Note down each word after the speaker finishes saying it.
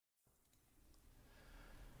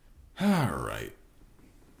Alright.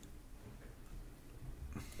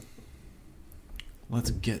 Let's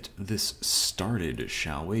get this started,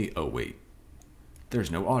 shall we? Oh, wait. There's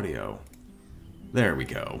no audio. There we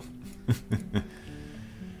go.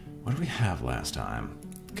 What did we have last time?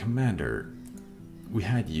 Commander. We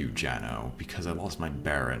had you, Jano, because I lost my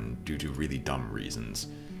Baron due to really dumb reasons.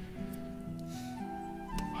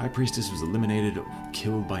 High Priestess was eliminated,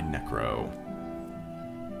 killed by Necro.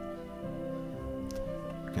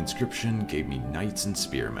 Conscription gave me Knights and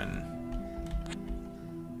Spearmen.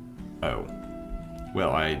 Oh.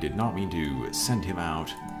 Well, I did not mean to send him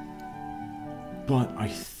out, but I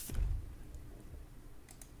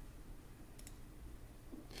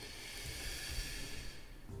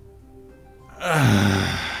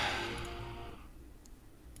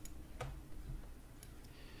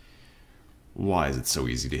Why is it so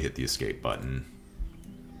easy to hit the escape button?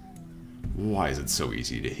 Why is it so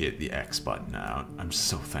easy to hit the X button out? I'm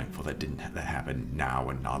so thankful that that happened now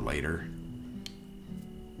and not later.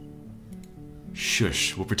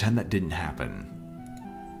 Shush, we'll pretend that didn't happen.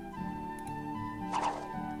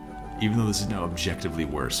 Even though this is now objectively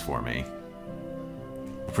worse for me.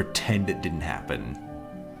 We'll pretend it didn't happen.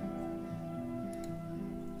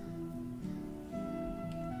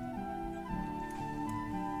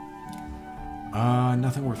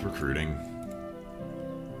 Nothing worth recruiting.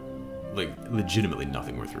 Like, legitimately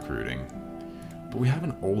nothing worth recruiting. But we have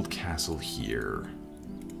an old castle here.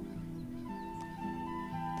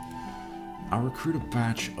 I'll recruit a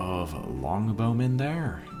batch of longbowmen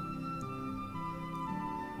there.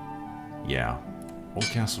 Yeah. Old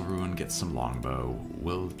Castle Ruin gets some longbow.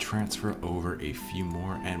 We'll transfer over a few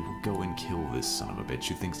more and we'll go and kill this son of a bitch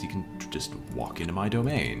who thinks he can just walk into my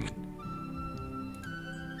domain.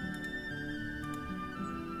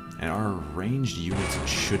 And our ranged units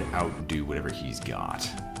should outdo whatever he's got.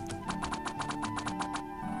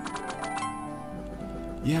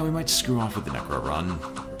 Yeah, we might screw off with the Necro run.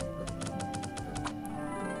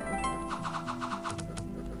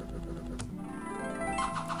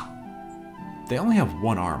 They only have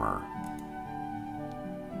one armor.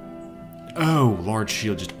 Oh, large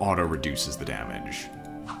shield just auto-reduces the damage.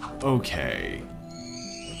 Okay.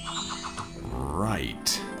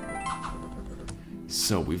 Right.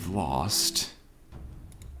 So we've lost.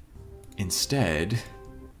 Instead,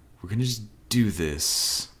 we're gonna just do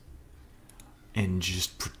this and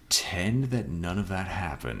just pretend that none of that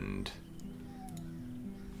happened.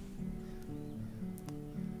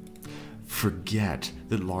 Forget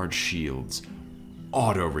that large shields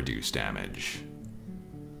auto-reduce damage.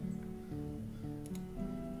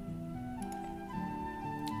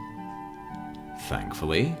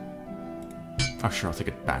 Thankfully. Oh sure, I'll take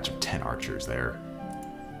a batch of 10 archers there.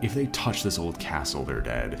 If they touch this old castle, they're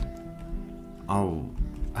dead. I'll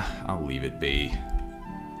leave it be.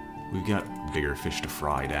 We've got bigger fish to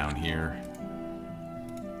fry down here.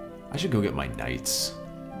 I should go get my knights.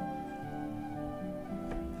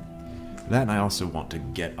 That, and I also want to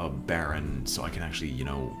get a baron so I can actually, you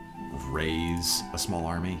know, raise a small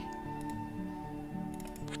army.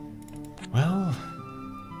 Well,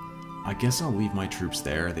 I guess I'll leave my troops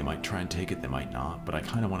there. They might try and take it, they might not, but I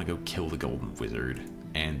kind of want to go kill the golden wizard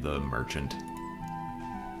and the merchant.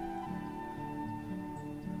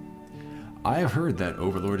 I have heard that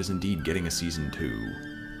Overlord is indeed getting a season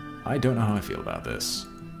 2. I don't know how I feel about this.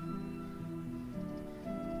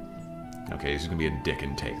 Okay, he's gonna be a dick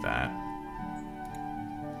and take that.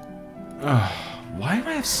 Why do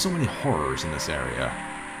I have so many horrors in this area?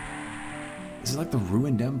 Is it like the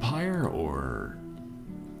Ruined Empire, or...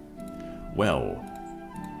 Well,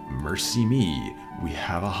 mercy me, we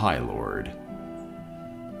have a High Lord.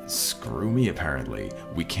 Screw me, apparently.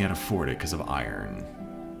 We can't afford it because of iron.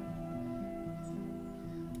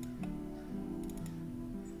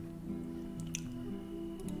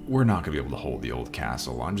 We're not going to be able to hold the old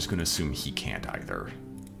castle. I'm just going to assume he can't either.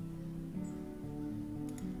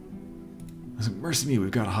 Mercy me,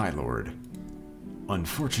 we've got a High Lord.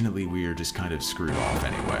 Unfortunately, we are just kind of screwed off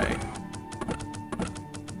anyway.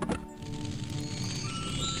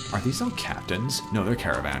 Are these all captains? No, they're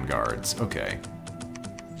caravan guards. Okay.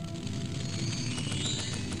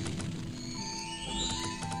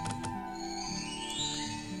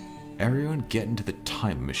 Everyone get into the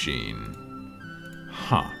time machine.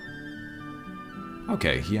 Huh.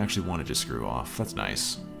 Okay, he actually wanted to screw off. That's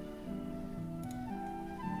nice.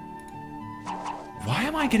 Why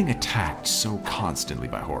am I getting attacked so constantly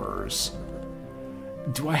by horrors?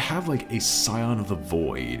 Do I have like a Scion of the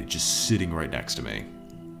Void just sitting right next to me?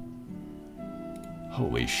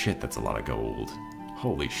 Holy shit, that's a lot of gold.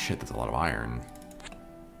 Holy shit, that's a lot of iron.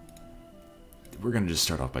 we're gonna just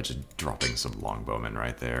start off by just dropping some longbowmen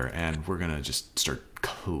right there, and we're gonna just start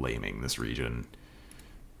claiming this region.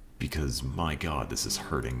 Because, my god, this is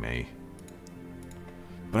hurting me.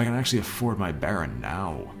 But I can actually afford my Baron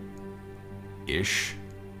now. Ish.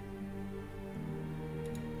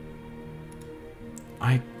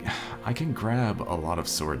 I can grab a lot of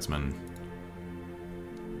swordsmen.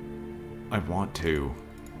 I want to.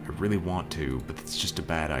 I really want to, but it's just a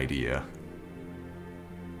bad idea.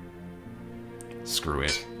 Screw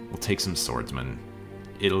it. We'll take some swordsmen.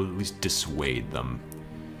 It'll at least dissuade them.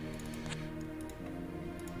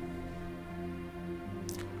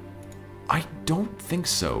 I don't think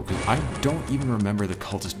so, because I don't even remember the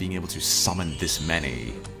cultist being able to summon this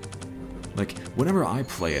many. Like, whenever I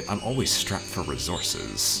play it, I'm always strapped for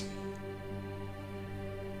resources.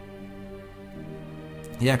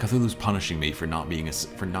 Yeah, Cthulhu's punishing me for not having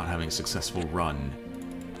a successful run.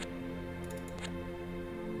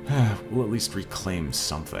 We'll at least reclaim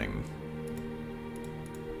something.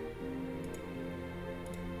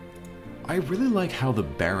 I really like how the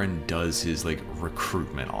Baron does his, like,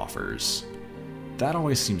 recruitment offers. That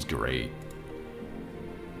always seems great.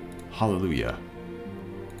 Hallelujah.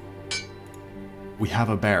 We have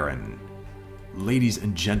a Baron. Ladies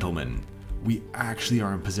and gentlemen, we actually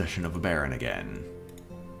are in possession of a Baron again.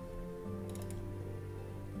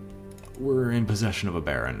 We're in possession of a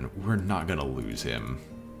Baron. We're not gonna lose him.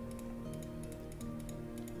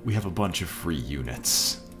 We have a bunch of free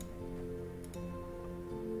units.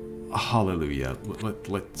 Hallelujah.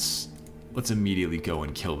 Let's immediately go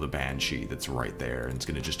and kill the Banshee that's right there, and it's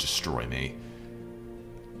gonna just destroy me.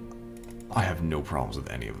 I have no problems with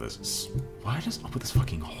any of this. Why just up with this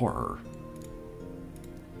fucking horror?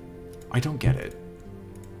 I don't get it.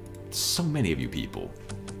 So many of you people.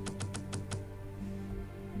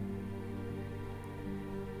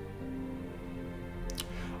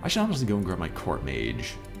 I should honestly go and grab my court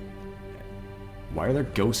mage. Why are there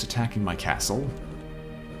ghosts attacking my castle?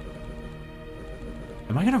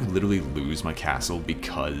 Am I gonna literally lose my castle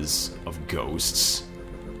because of ghosts?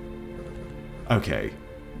 Okay.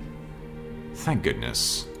 Thank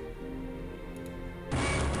goodness.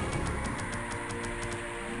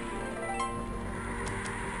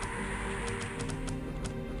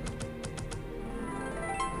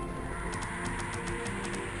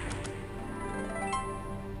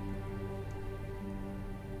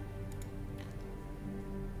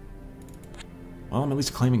 Well, I'm at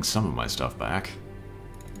least claiming some of my stuff back.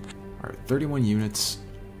 Alright, 31 units,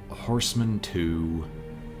 horsemen 2.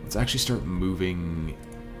 Let's actually start moving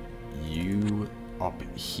you up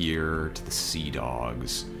here to the Sea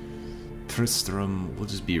Dogs. Tristram, we'll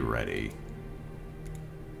just be ready.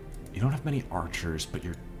 You don't have many archers, but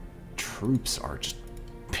your troops are just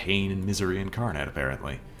pain and misery incarnate,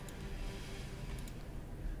 apparently.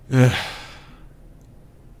 Ugh.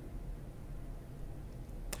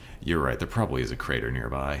 You're right, there probably is a crater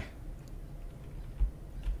nearby.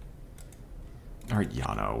 Alright,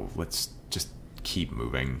 Yano, let's just keep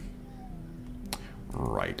moving.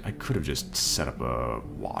 Right, I could have just set up a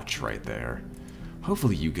watch right there.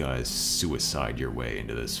 Hopefully you guys suicide your way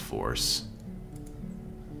into this force.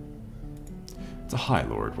 It's a High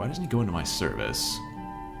Lord, why doesn't he go into my service?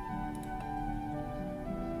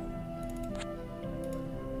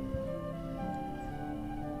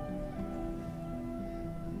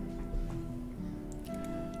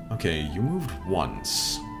 Okay, you moved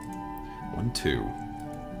once. 1, 2.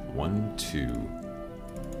 1, 2.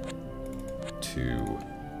 2.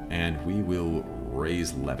 And we will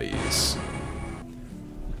raise levies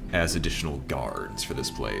as additional guards for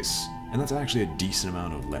this place. And that's actually a decent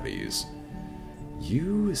amount of levies.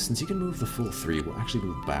 You, since you can move the full 3, will actually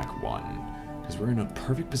move back 1. Because we're in a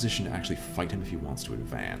perfect position to actually fight him if he wants to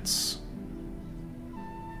advance.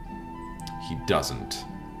 He doesn't.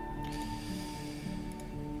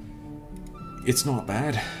 It's not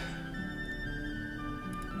bad.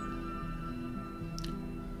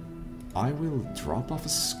 I will drop off a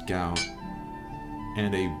scout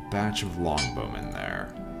and a batch of longbowmen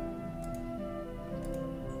there.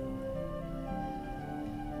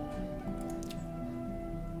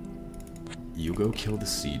 You go kill the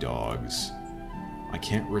Sea Dogs. I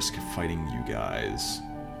can't risk fighting you guys.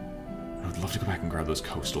 I would love to go back and grab those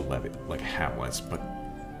coastal hamlets, but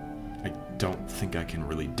I don't think I can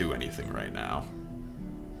really do anything right now.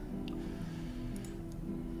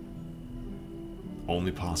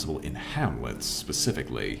 Only possible in hamlets,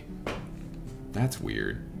 specifically. That's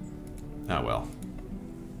weird. Oh well.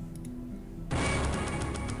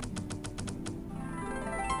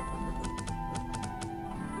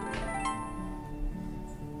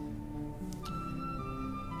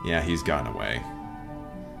 Yeah, he's gotten away.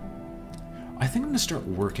 I think I'm going to start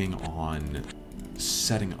working on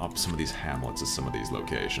setting up some of these hamlets at some of these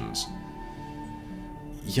locations.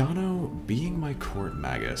 Yano being my court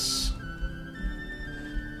magus.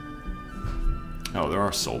 Oh, there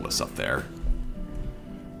are soulless up there.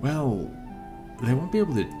 Well, they won't be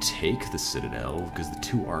able to take the citadel because the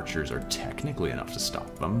 2 archers are technically enough to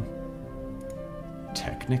stop them.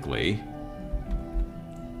 Technically.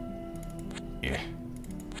 Yeah.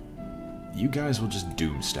 You guys will just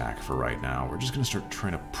doomstack for right now. We're just going to start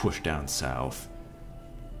trying to push down south.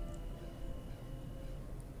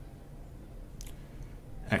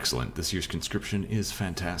 Excellent. This year's conscription is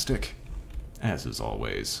fantastic, as is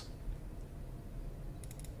always.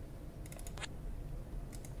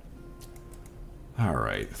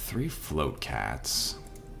 Alright, 3 float cats.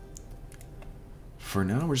 For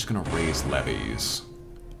now, we're just going to raise levies.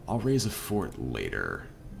 I'll raise a fort later.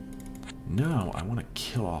 No, I want to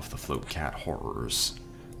kill off the float cat horrors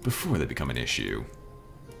before they become an issue.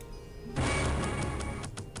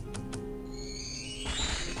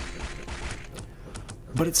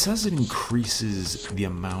 But it says it increases the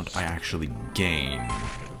amount I actually gain.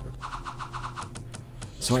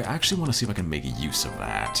 So I actually want to see if I can make use of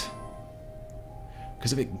that.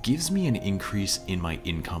 Because if it gives me an increase in my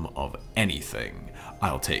income of anything,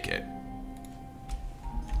 I'll take it.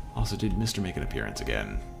 Also, did Mr. make an appearance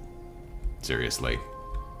again? Seriously.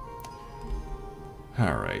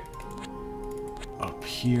 Alright. Up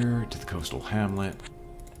here to the coastal hamlet.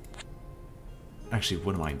 Actually,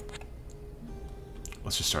 what am I...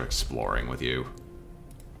 Let's just start exploring with you.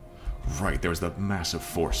 Right, there was the massive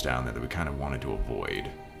force down there that we kind of wanted to avoid.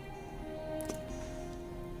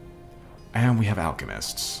 And we have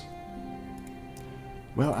alchemists.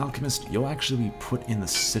 Well, alchemist, you'll actually be put in the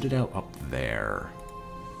citadel up there.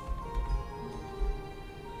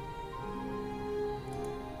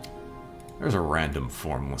 There's a random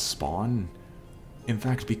formless spawn. In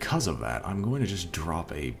fact, because of that, I'm going to just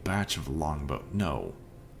drop a batch of longbow... No.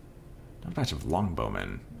 Not a batch of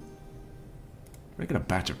longbowmen. We're gonna get a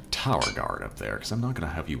batch of tower guard up there, because I'm not going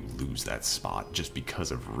to have you lose that spot just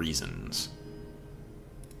because of reasons.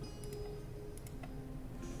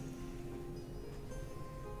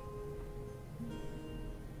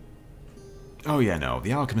 Oh yeah, no,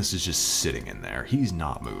 the alchemist is just sitting in there. He's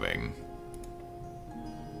not moving.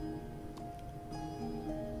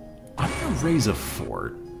 I'm going to raise a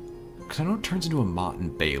fort, because I know it turns into a Mott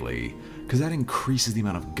and Bailey, because that increases the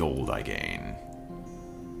amount of gold I gain.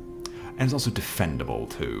 And it's also defendable,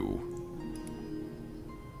 too.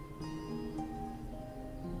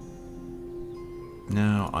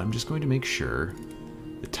 Now, I'm just going to make sure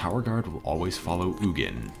the tower guard will always follow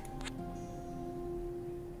Ugin.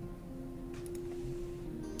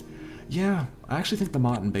 Yeah, I actually think the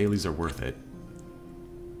Mott and Baileys are worth it.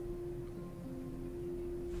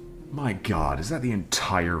 My god, is that the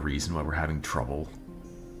entire reason why we're having trouble?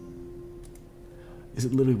 Is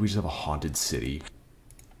it literally we just have a haunted city?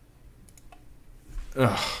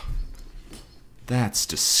 Ugh. That's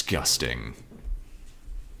disgusting.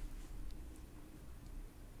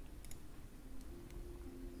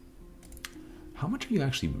 How much are you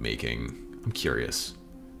actually making? I'm curious.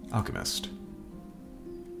 Alchemist.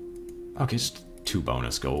 Okay, just 2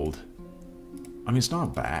 bonus gold. I mean, it's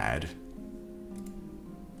not bad.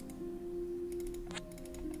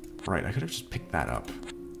 Right, I could have just picked that up.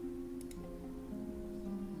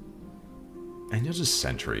 And you're just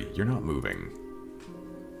sentry. You're not moving.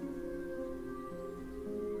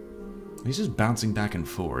 He's just bouncing back and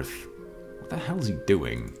forth. What the hell is he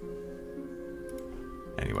doing?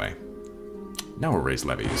 Anyway. Now we'll raise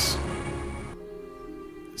levies.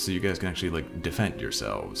 So you guys can actually, like, defend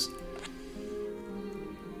yourselves.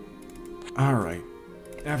 Alright.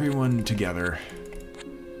 Everyone together.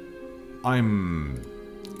 I'm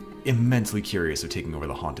immensely curious of taking over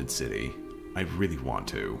the haunted city. I really want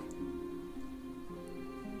to.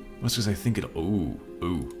 That's because I think it'll...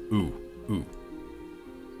 Ooh.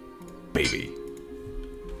 Baby.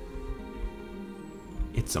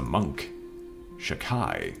 It's a monk.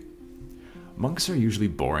 Shakai. Monks are usually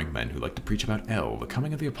boring men who like to preach about El, the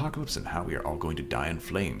coming of the apocalypse, and how we are all going to die in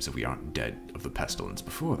flames if we aren't dead of the pestilence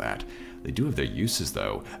before that. They do have their uses,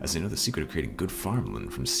 though, as they know the secret of creating good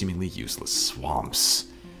farmland from seemingly useless swamps.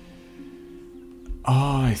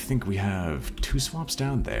 I think we have 2 swamps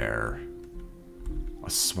down there. A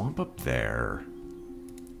swamp up there.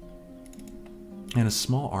 And a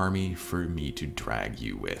small army for me to drag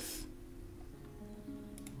you with.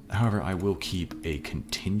 However, I will keep a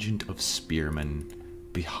contingent of spearmen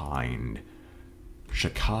behind.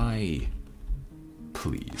 Shakai,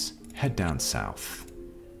 please, head down south.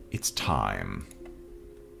 It's time.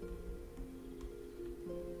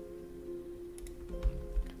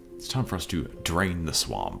 time for us to drain the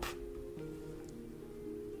swamp.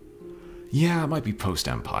 Yeah, it might be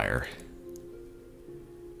post-Empire.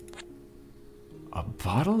 A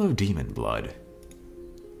bottle of demon blood.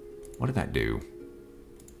 What did that do?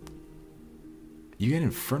 You get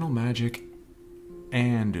infernal magic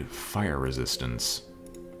and fire resistance.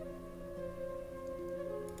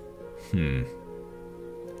 Can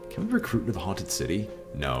we recruit to the Haunted City?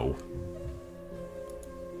 No.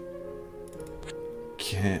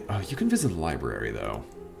 You can visit the library, though.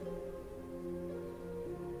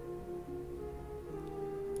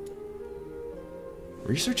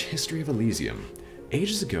 Research history of Elysium.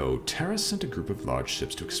 Ages ago, Terra sent a group of large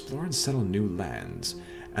ships to explore and settle new lands,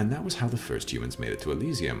 and that was how the first humans made it to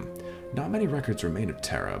Elysium. Not many records remain of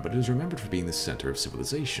Terra, but it is remembered for being the center of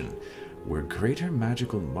civilization, where greater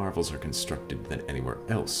magical marvels are constructed than anywhere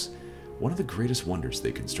else. One of the greatest wonders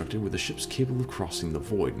they constructed were the ships capable of crossing the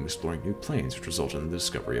void and exploring new planes, which resulted in the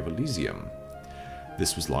discovery of Elysium.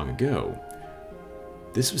 This was long ago.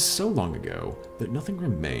 This was so long ago that nothing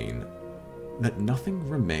remained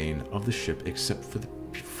of the ship except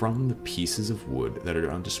from the pieces of wood that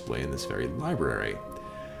are on display in this very library.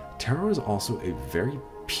 Terra was also a very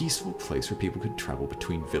peaceful place where people could travel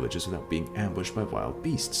between villages without being ambushed by wild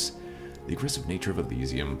beasts. The aggressive nature of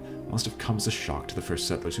Elysium must have come as a shock to the first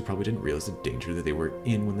settlers, who probably didn't realize the danger that they were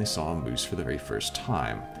in when they saw a moose for the very first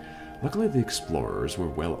time. Luckily, the explorers were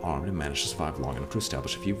well armed and managed to survive long enough to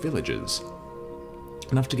establish a few villages,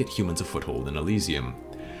 enough to get humans a foothold in Elysium.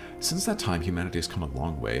 Since that time, humanity has come a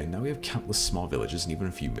long way, and now we have countless small villages and even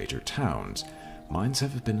a few major towns. Mines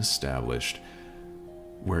have been established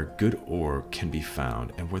where good ore can be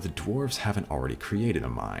found, and where the dwarves haven't already created a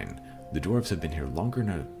mine. The dwarves have been here longer and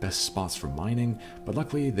are the best spots for mining, but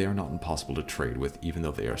luckily they are not impossible to trade with, even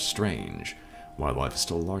though they are strange. Wildlife is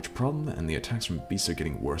still a large problem, and the attacks from beasts are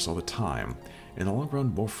getting worse all the time. In the long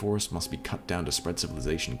run, more forests must be cut down to spread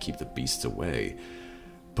civilization and keep the beasts away.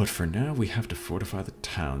 But for now, we have to fortify the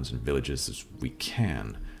towns and villages as we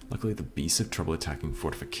can. Luckily, the beasts have trouble attacking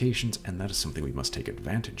fortifications, and that is something we must take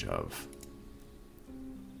advantage of.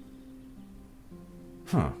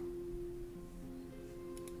 Huh.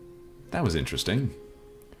 That was interesting.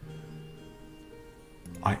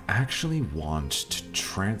 I actually want to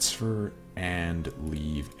transfer and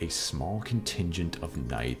leave a small contingent of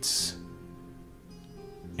knights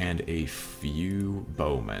and a few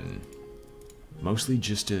bowmen. Mostly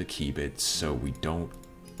just to keep it so we don't,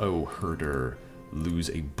 herder, lose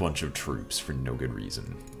a bunch of troops for no good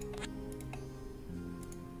reason.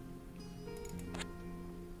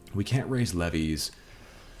 We can't raise levies,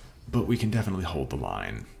 but we can definitely hold the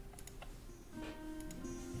line.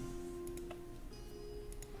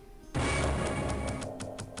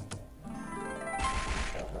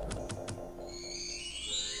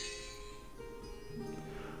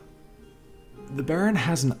 The Baron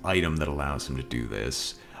has an item that allows him to do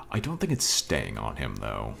this. I don't think it's staying on him,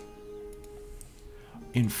 though.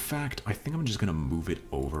 In fact, I think I'm just going to move it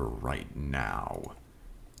over right now.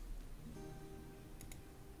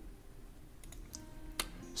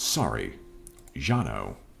 Sorry,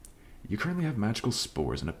 Jano. You currently have magical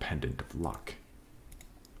spores and a pendant of luck.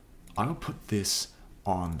 I'll put this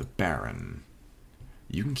on the Baron.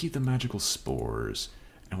 You can keep the magical spores,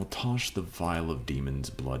 and we'll toss the vial of demon's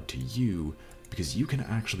blood to you, because you can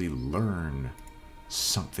actually learn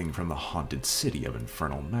something from the haunted city of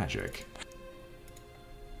infernal magic.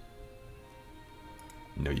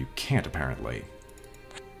 No, you can't, apparently.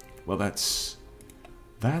 Well, that's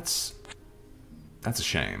a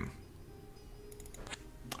shame.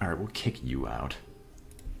 Alright, we'll kick you out.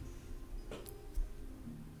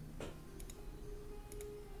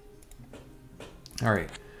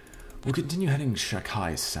 Alright, we'll continue heading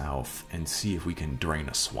Shakai south and see if we can drain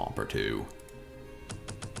a swamp or two.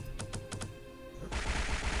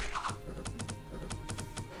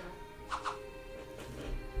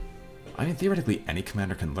 I mean, theoretically, any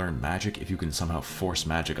commander can learn magic if you can somehow force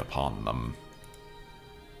magic upon them.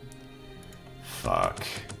 Fuck.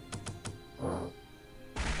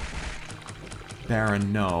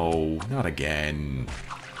 Baron, no. Not again.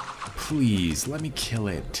 Please, let me kill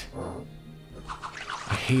it.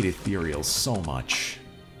 I hate Ethereal so much.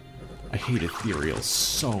 I hate Ethereal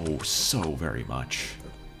so very much.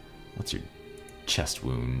 What's your chest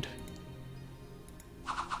wound?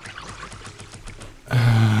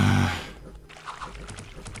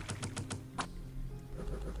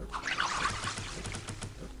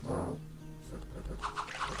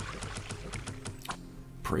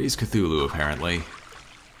 Praise Cthulhu, apparently.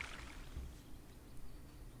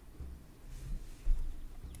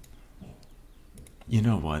 You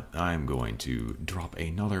know what? I'm going to drop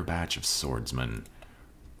another batch of swordsmen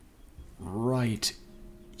right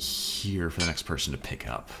here for the next person to pick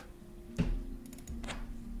up.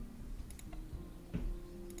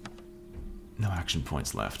 No action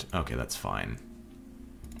points left. Okay, that's fine.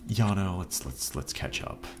 Yano, let's catch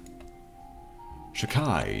up.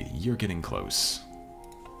 Shakai, you're getting close.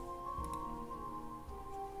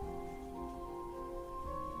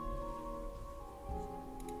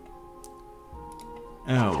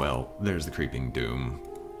 Oh well, there's the Creeping Doom.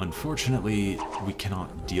 Unfortunately, we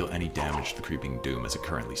cannot deal any damage to the Creeping Doom as it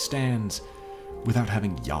currently stands without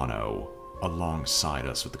having Yano alongside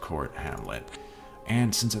us with the Court Hamlet.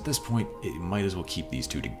 And since at this point, it might as well keep these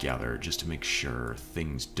two together just to make sure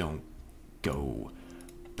things don't go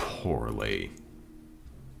poorly.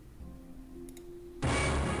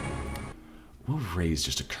 We'll raise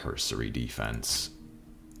just a cursory defense.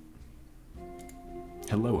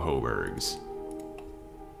 Hello, Hobergs.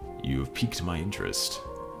 You have piqued my interest.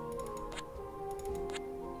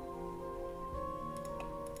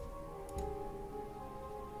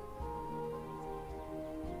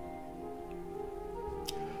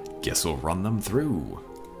 Guess we'll run them through.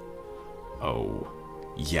 Oh,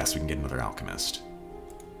 yes, we can get another alchemist.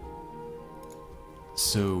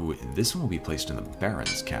 So this one will be placed in the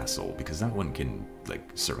Baron's castle because that one can,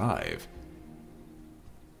 like, survive.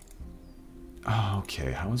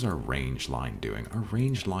 Okay, how is our range line doing? Our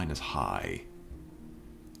range line is high.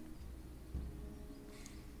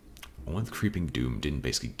 Only the Creeping Doom didn't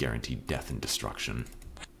basically guarantee death and destruction.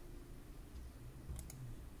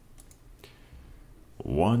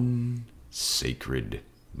 One sacred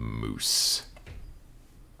moose.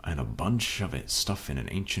 And a bunch of stuff in an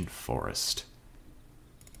ancient forest.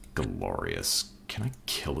 Glorious. Can I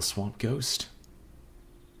kill the swamp ghost?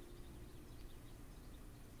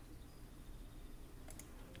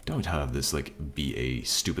 Don't have this, like, be a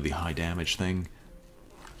stupidly high damage thing.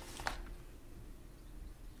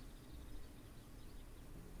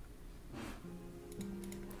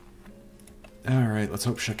 Alright, let's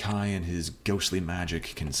hope Shakai and his ghostly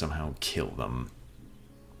magic can somehow kill them.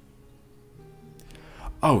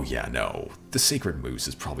 Oh yeah, no. The Sacred Moose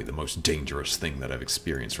is probably the most dangerous thing that I've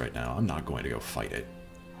experienced right now. I'm not going to go fight it.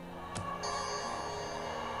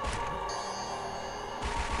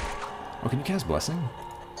 Oh, can you cast Blessing?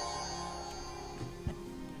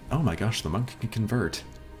 Oh my gosh, the monk can convert.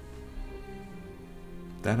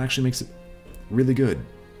 That actually makes it really good.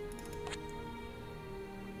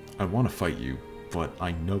 I want to fight you, but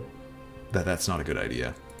I know that that's not a good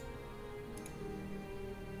idea.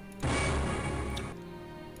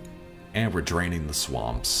 And we're draining the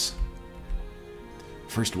swamps.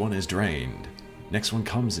 First one is drained. Next one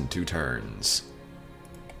comes in 2 turns.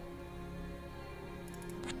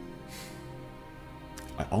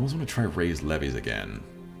 I almost want to try raise levies again,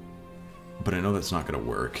 but I know that's not going to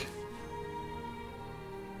work.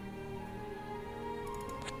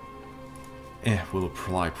 We'll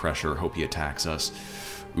apply pressure, hope he attacks us.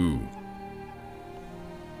 Ooh.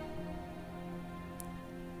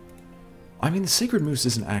 I mean, the Sacred Moose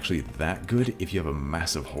isn't actually that good if you have a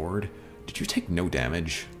massive horde. Did you take no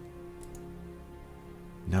damage?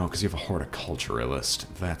 No, because you have a horticulturalist.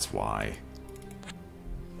 That's why.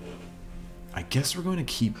 I guess we're going to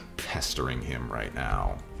keep pestering him right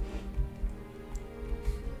now.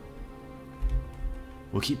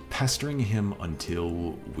 We'll keep pestering him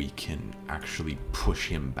until we can actually push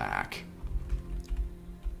him back.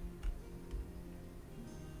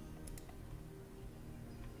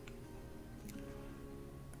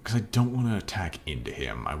 Because I don't want to attack into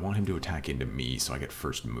him. I want him to attack into me so I get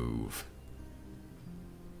first move.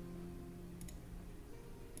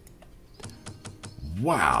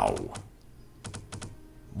 Wow!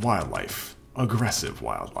 Wildlife. Aggressive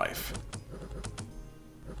wildlife.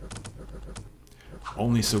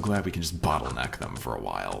 Only so glad we can just bottleneck them for a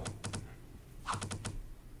while.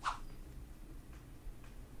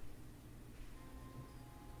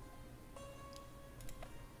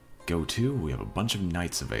 Go to, we have a bunch of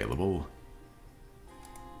knights available.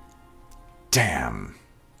 Damn!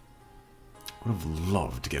 Would have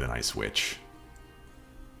loved to get an Ice Witch.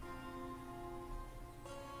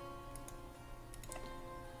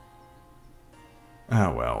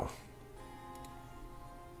 Ah well.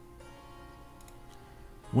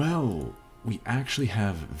 Well, we actually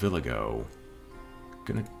have Villigo.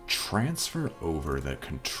 Gonna transfer over the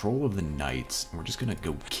control of the knights, and we're just gonna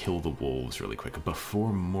go kill the wolves really quick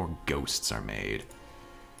before more ghosts are made.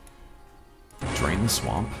 Drain the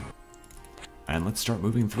swamp, and let's start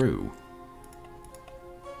moving through.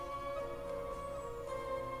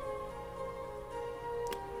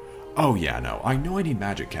 Oh yeah, no, I know I need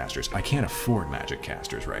magic casters. I can't afford magic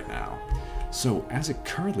casters right now. So, as it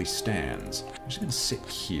currently stands, I'm just going to sit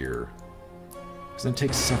here Because then it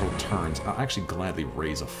takes several turns. I'll actually gladly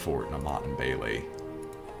raise a fort in Amat and Bailey.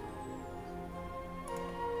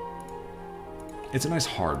 It's a nice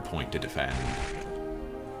hard point to defend.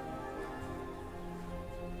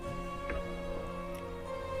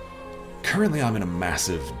 Currently I'm in a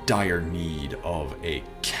massive, dire need of a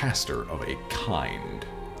caster of a kind.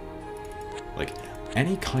 Like,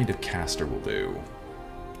 any kind of caster will do.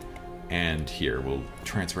 And here, we'll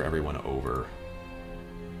transfer everyone over.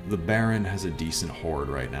 The Baron has a decent horde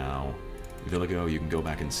right now. Villigo, you can go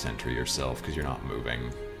back and sentry yourself because you're not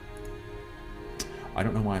moving. I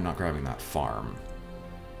don't know why I'm not grabbing that farm.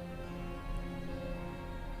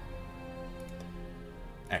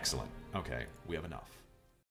 Excellent. Okay, we have enough.